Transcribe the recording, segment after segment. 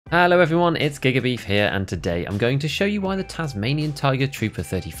Hello everyone, it's GigaBeef here, and today I'm going to show you why the Tasmanian Tiger Trooper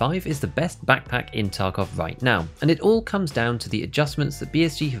 35 is the best backpack in Tarkov right now, and it all comes down to the adjustments that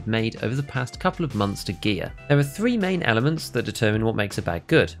BSG have made over the past couple of months to gear. There are three main elements that determine what makes a bag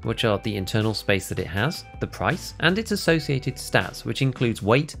good, which are the internal space that it has, the price, and its associated stats, which includes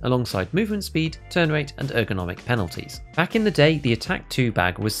weight alongside movement speed, turn rate, and ergonomic penalties. Back in the day, the Attack 2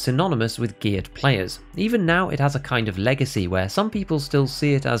 bag was synonymous with geared players. Even now it has a kind of legacy where some people still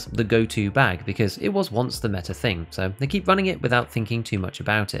see it as the go-to bag because it was once the meta thing, so they keep running it without thinking too much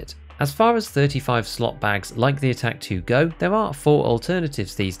about it. As far as 35 slot bags like the Attack 2 go, there are 4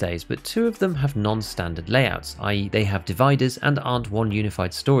 alternatives these days, but 2 of them have non-standard layouts, i.e. they have dividers and aren't one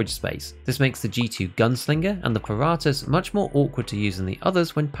unified storage space. This makes the G2 Gunslinger and the Paratus much more awkward to use than the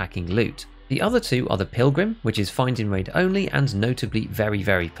others when packing loot. The other 2 are the Pilgrim, which is find in raid only and notably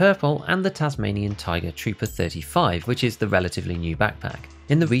very purple, and the Tasmanian Tiger Trooper 35, which is the relatively new backpack.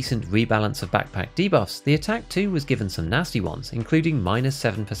 In the recent rebalance of backpack debuffs, the Attack 2 was given some nasty ones, including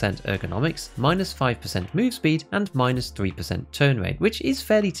 -7% ergonomics, -5% move speed, and -3% turn rate, which is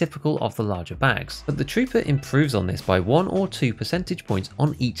fairly typical of the larger bags. But the Trooper improves on this by 1 or 2 percentage points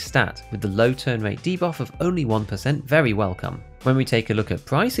on each stat, with the low turn rate debuff of only 1% very welcome. When we take a look at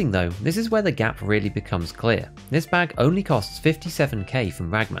pricing though, this is where the gap really becomes clear. This bag only costs 57k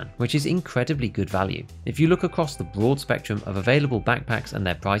from Ragman, which is incredibly good value. If you look across the broad spectrum of available backpacks and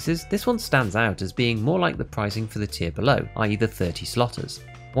their prices, this one stands out as being more like the pricing for the tier below, i.e. the 30 slotters.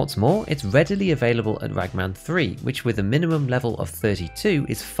 What's more, it's readily available at Ragman 3, which with a minimum level of 32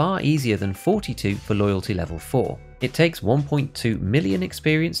 is far easier than 42 for loyalty level 4. It takes 1.2 million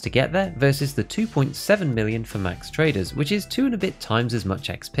experience to get there versus the 2.7 million for max traders, which is 2 and a bit times as much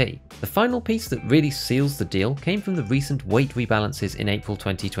XP. The final piece that really seals the deal came from the recent weight rebalances in April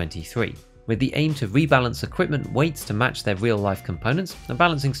 2023. With the aim to rebalance equipment weights to match their real-life components, a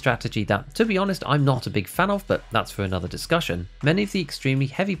balancing strategy that, to be honest, I'm not a big fan of, but that's for another discussion, many of the extremely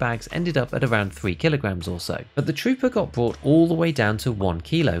heavy bags ended up at around 3 kilograms or so. But the Trooper got brought all the way down to 1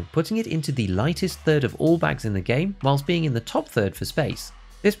 kilo, putting it into the lightest third of all bags in the game, whilst being in the top third for space.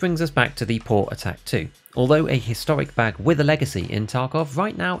 This brings us back to the poor Attack 2. Although a historic bag with a legacy in Tarkov,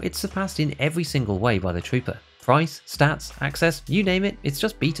 right now it's surpassed in every single way by the Trooper. Price, stats, access, you name it, it's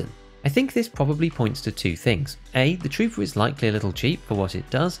just beaten. I think this probably points to 2 things. A, the Trooper is likely a little cheap for what it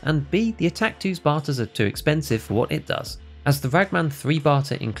does, and B, the Attack 2's barters are too expensive for what it does. As the Ragman 3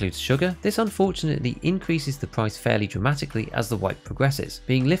 barter includes sugar, this unfortunately increases the price fairly dramatically as the wipe progresses,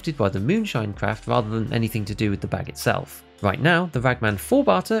 being lifted by the Moonshine craft rather than anything to do with the bag itself. Right now, the Ragman 4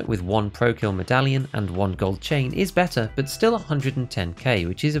 barter with 1 pro kill medallion and 1 gold chain is better, but still 110k,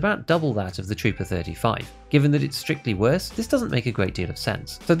 which is about double that of the Trooper 35. Given that it's strictly worse, this doesn't make a great deal of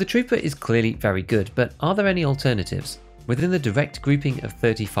sense. So the Trooper is clearly very good, but are there any alternatives? Within the direct grouping of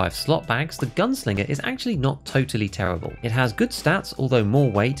 35 slot bags, the Gunslinger is actually not totally terrible. It has good stats, although more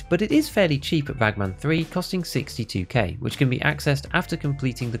weight, but it is fairly cheap at Ragman 3, costing 62k, which can be accessed after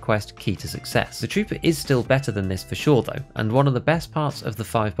completing the quest Key to Success. The Trooper is still better than this for sure though, and one of the best parts of the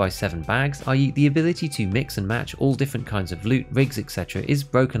 5x7 bags, i.e. the ability to mix and match all different kinds of loot, rigs, etc. is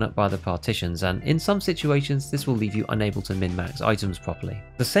broken up by the partitions, and in some situations this will leave you unable to min-max items properly.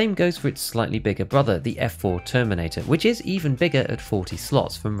 The same goes for its slightly bigger brother, the F4 Terminator, which is even bigger at 40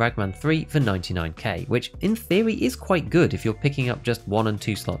 slots from Ragman 3 for 99k, which in theory is quite good if you're picking up just 1 and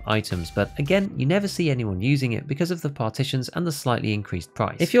 2 slot items, but again, you never see anyone using it because of the partitions and the slightly increased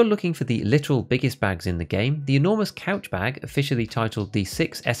price. If you're looking for the literal biggest bags in the game, the enormous couch bag, officially titled the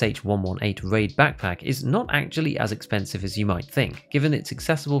 6 SH118 Raid Backpack, is not actually as expensive as you might think, given it's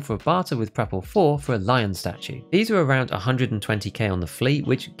accessible for a barter with Prepel 4 for a lion statue. These are around 120k on the fleet,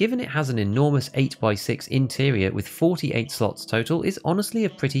 which given it has an enormous 8x6 interior with 48 slots total is honestly a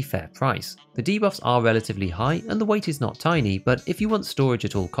pretty fair price. The debuffs are relatively high and the weight is not tiny, but if you want storage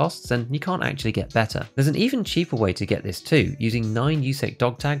at all costs then you can't actually get better. There's an even cheaper way to get this too, using 9 USEC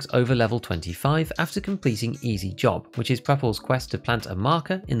dog tags over level 25 after completing Easy Job, which is Prepel's quest to plant a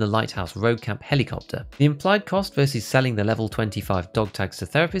marker in the Lighthouse Road Camp helicopter. The implied cost versus selling the level 25 dog tags to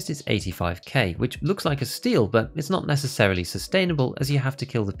Therapist is 85k, which looks like a steal, but it's not necessarily sustainable as you have to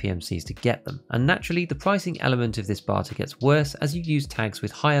kill the PMCs to get them, and naturally the pricing element of this barter gets worse as you use tags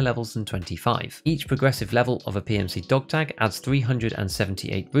with higher levels than 25. Each progressive level of a PMC dog tag adds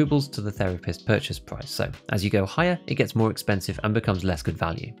 378 rubles to the Therapist purchase price, so as you go higher it gets more expensive and becomes less good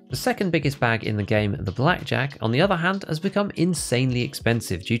value. The second biggest bag in the game, the Blackjack, on the other hand has become insanely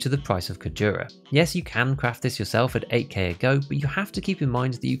expensive due to the price of Kajura. Yes, you can craft this yourself at 8k a go, but you have to keep in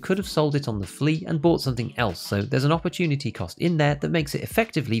mind that you could have sold it on the flea and bought something else, so there's an opportunity cost in there that makes it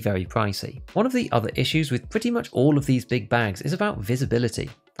effectively very pricey. One of the other issues with pretty much all of these big bags is about visibility.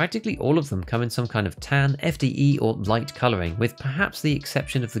 Practically all of them come in some kind of tan, FDE or light colouring, with perhaps the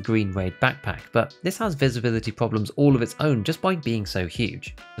exception of the green raid backpack, but this has visibility problems all of its own just by being so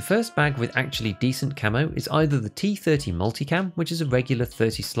huge. The first bag with actually decent camo is either the T30 Multicam, which is a regular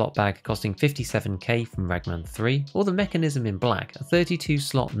 30 slot bag costing 57k from Ragman 3, or the Mechanism in black, a 32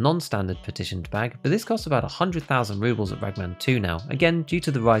 slot non-standard petitioned bag, but this costs about 100,000 rubles at Ragman 2 now, again due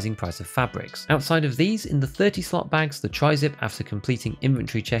to the rising price of fabrics. Outside of these, in the 30 slot bags, the Tri-Zip after completing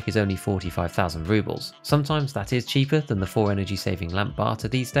inventory check is only 45,000 rubles. Sometimes that is cheaper than the 4 energy saving lamp barter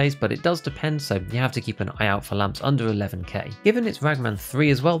these days, but it does depend, so you have to keep an eye out for lamps under 11k. Given it's Ragman 3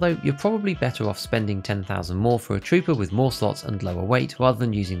 as well though, you're probably better off spending 10,000 more for a trooper with more slots and lower weight rather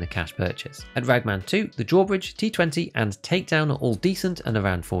than using the cash purchase. At Ragman 2, the Drawbridge, T20 and Takedown are all decent and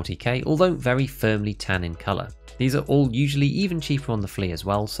around 40k, although very firmly tan in colour. These are all usually even cheaper on the flea as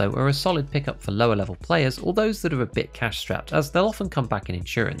well, so are a solid pickup for lower level players or those that are a bit cash strapped, as they'll often come back in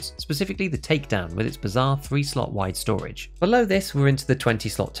insurance, specifically the Takedown with its bizarre 3 slot wide storage. Below this we're into the 20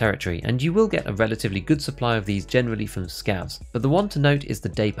 slot territory, and you will get a relatively good supply of these generally from scavs, but the one to note is the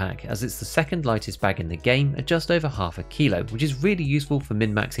day pack, as it's the second lightest bag in the game at just over half a kilo, which is really useful for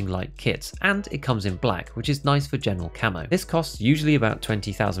min-maxing light kits, and it comes in black, which is nice for general camo. This costs usually about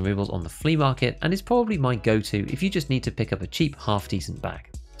 20,000 rubles on the flea market and is probably my go-to if you just need to pick up a cheap half-decent bag.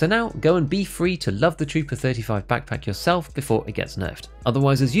 So now go and be free to love the Trooper 35 backpack yourself before it gets nerfed.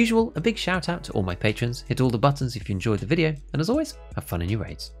 Otherwise, as usual, a big shout out to all my patrons, hit all the buttons if you enjoyed the video, and as always, have fun in your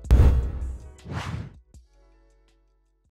raids.